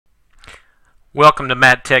Welcome to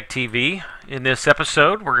MadTech TV. In this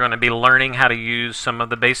episode, we're going to be learning how to use some of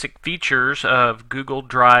the basic features of Google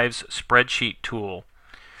Drive's Spreadsheet tool.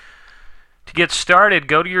 To get started,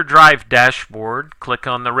 go to your Drive dashboard, click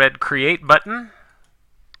on the red Create button,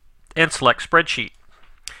 and select Spreadsheet.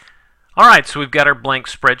 Alright, so we've got our blank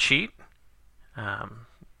spreadsheet.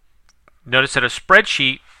 Notice that a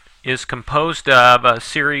spreadsheet is composed of a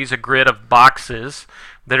grid of boxes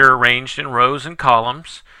that are arranged in rows and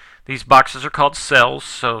columns. These boxes are called cells,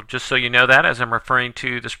 so just so you know that, as I'm referring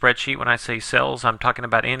to the spreadsheet, when I say cells, I'm talking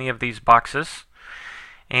about any of these boxes.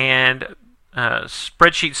 And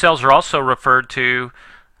spreadsheet cells are also referred to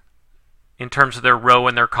in terms of their row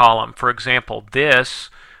and their column. For example,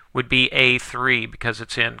 this would be A3 because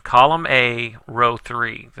it's in column A, row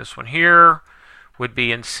 3. This one here would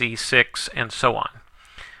be in C6, and so on.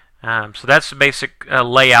 So that's the basic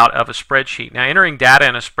layout of a spreadsheet. Now, entering data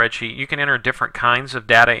in a spreadsheet, you can enter different kinds of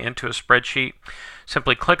data into a spreadsheet.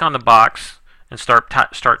 Simply click on the box and start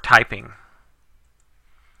typing,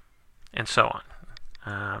 and so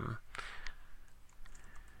on.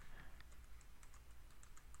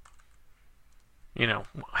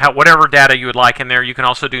 Whatever data you would like in there. You can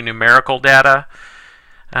also do numerical data.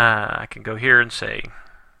 I can go here and say,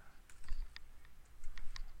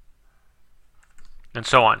 and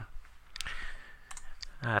so on.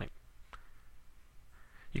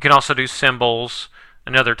 You can also do symbols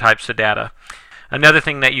and other types of data. Another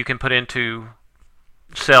thing that you can put into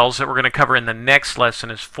cells that we're going to cover in the next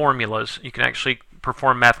lesson is formulas. You can actually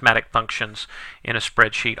perform mathematic functions in a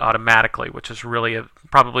spreadsheet automatically, which is really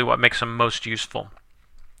probably what makes them most useful.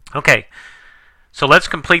 Okay, so let's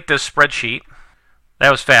complete this spreadsheet.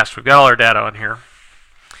 That was fast. We've got all our data on here.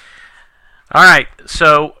 Alright,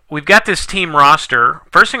 so we've got this team roster.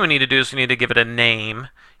 First thing we need to do is we need to give it a name.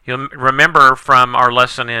 You'll remember from our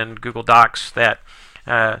lesson in Google Docs that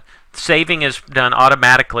saving is done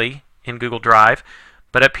automatically in Google Drive.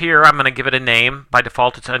 But up here, I'm going to give it a name. By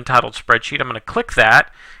default, it's Untitled Spreadsheet. I'm going to click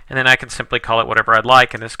that, and then I can simply call it whatever I'd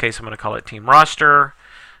like. In this case, I'm going to call it Team Roster.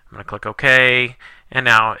 I'm going to click OK, and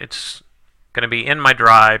now it's going to be in my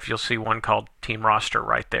Drive. You'll see one called Team Roster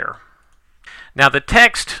right there. Now, the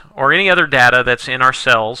text or any other data that's in our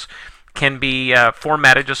cells can be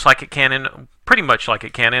formatted just like it can pretty much like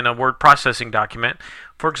it can in a word processing document.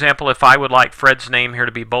 For example, if I would like Fred's name here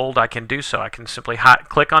to be bold, I can do so. I can simply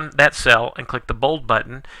click on that cell and click the bold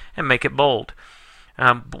button and make it bold.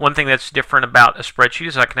 One thing that's different about a spreadsheet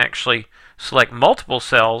is I can actually select multiple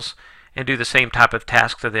cells and do the same type of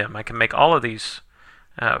task to them. I can make all of these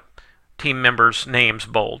team members' names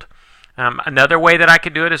bold. Another way that I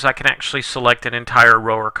can do it is I can actually select an entire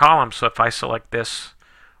row or column. So if I select this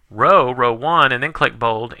row 1, and then click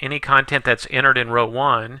bold, any content that's entered in row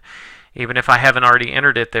 1, even if I haven't already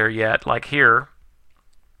entered it there yet, like here,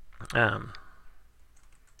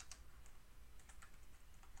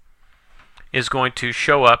 is going to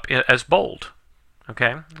show up as bold.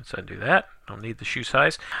 Okay, let's undo that. Don't need the shoe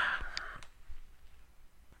size.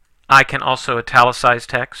 I can also italicize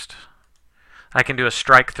text. I can do a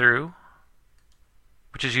strike through,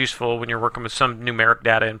 which is useful when you're working with some numeric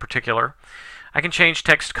data in particular. I can change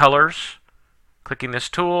text colors, clicking this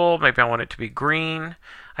tool. Maybe I want it to be green.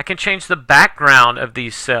 I can change the background of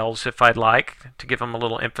these cells if I'd like to give them a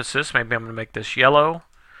little emphasis. Maybe I'm going to make this yellow.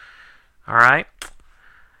 Alright.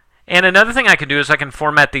 And another thing I can do is I can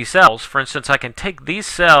format these cells. For instance, I can take these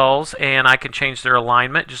cells and I can change their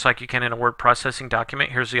alignment just like you can in a word processing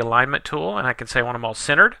document. Here's the alignment tool, and I can say I want them all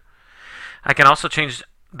centered. I can also change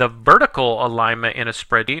the vertical alignment in a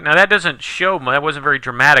spreadsheet. Now that doesn't show, that wasn't very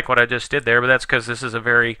dramatic what I just did there, but that's because this is a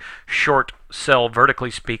very short cell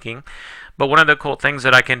vertically speaking. But one of the cool things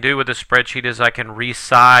that I can do with a spreadsheet is I can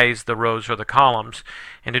resize the rows or the columns.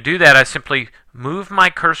 And to do that, I simply move my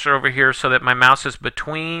cursor over here so that my mouse is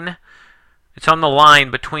it's on the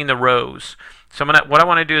line between the rows. So what I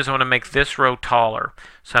want to do is I want to make this row taller.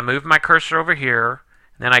 So I move my cursor over here,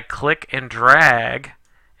 and then I click and drag,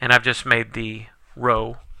 and I've just made the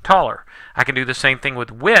row taller. I can do the same thing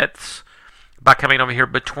with widths by coming over here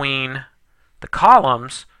between the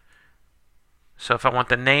columns. So if I want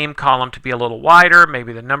the name column to be a little wider,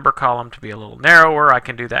 maybe the number column to be a little narrower, I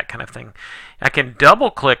can do that kind of thing. I can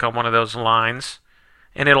double click on one of those lines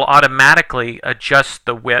and it'll automatically adjust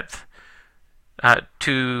the width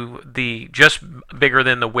to the just bigger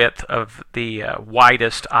than the width of the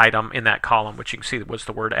widest item in that column, which you can see was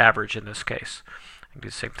the word average in this case. I can do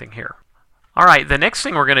the same thing here. Alright, the next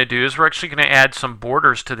thing we're going to do is we're actually going to add some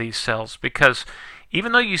borders to these cells, because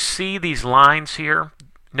even though you see these lines here,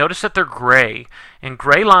 notice that they're gray, and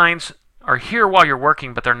gray lines are here while you're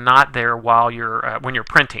working, but they're not there while you're when you're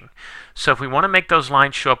printing. So if we want to make those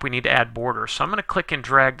lines show up, we need to add borders. So I'm going to click and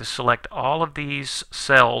drag to select all of these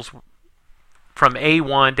cells from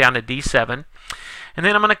A1 down to D7. And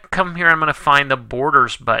then I'm going to come here and I'm going to find the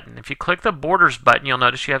borders button. If you click the borders button, you'll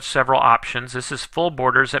notice you have several options. This is full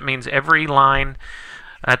borders. That means every line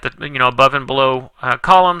at the above and below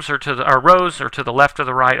columns or to the rows or to the left or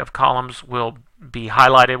the right of columns will be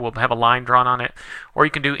highlighted. We'll have a line drawn on it. Or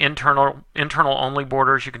you can do internal only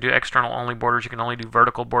borders. You can do external only borders. You can only do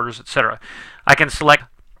vertical borders, etc. I can select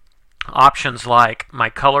options like my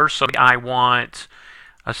colors. So I want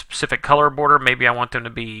a specific color border. Maybe I want them to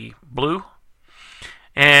be blue.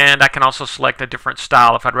 And I can also select a different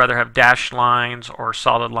style if I'd rather have dashed lines or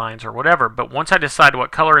solid lines or whatever. But once I decide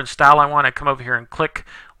what color and style I want, I come over here and click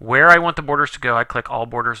where I want the borders to go. I click all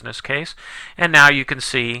borders in this case. And now you can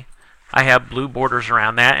see I have blue borders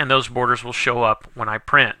around that, and those borders will show up when I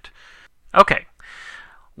print. Okay.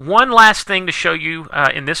 One last thing to show you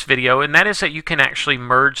in this video, and that is that you can actually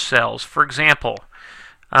merge cells. For example,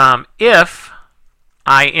 if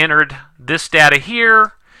I entered this data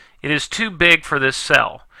here, it is too big for this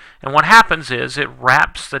cell. And what happens is it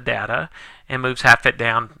wraps the data and moves half it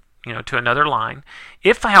down to another line.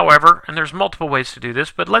 If, however, and there's multiple ways to do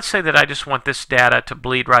this, but let's say that I just want this data to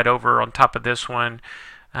bleed right over on top of this one,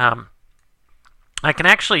 I can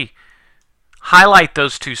actually highlight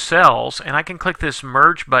those two cells and I can click this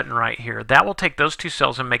merge button right here. That will take those two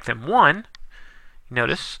cells and make them one.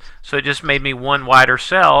 Notice, so it just made me one wider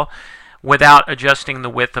cell without adjusting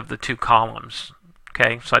the width of the two columns.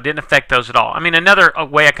 Okay, so I didn't affect those at all. I mean, another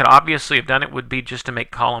way I could obviously have done it would be just to make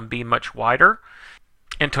column B much wider,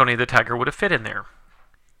 and Tony the Tiger would have fit in there.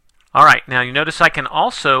 All right, now you notice I can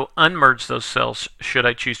also unmerge those cells should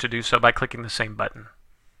I choose to do so by clicking the same button.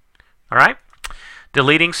 All right,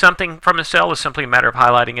 deleting something from a cell is simply a matter of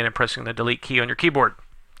highlighting it and pressing the delete key on your keyboard.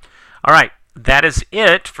 All right, that is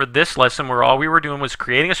it for this lesson where all we were doing was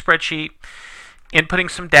creating a spreadsheet, inputting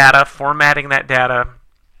some data, formatting that data,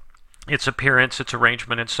 its appearance, its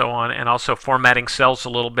arrangement, and so on, and also formatting cells a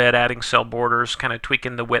little bit, adding cell borders, kind of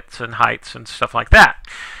tweaking the widths and heights and stuff like that.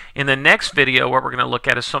 In the next video, what we're going to look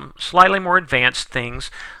at is some slightly more advanced things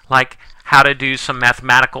like how to do some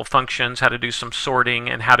mathematical functions, how to do some sorting,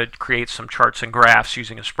 and how to create some charts and graphs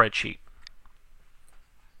using a spreadsheet.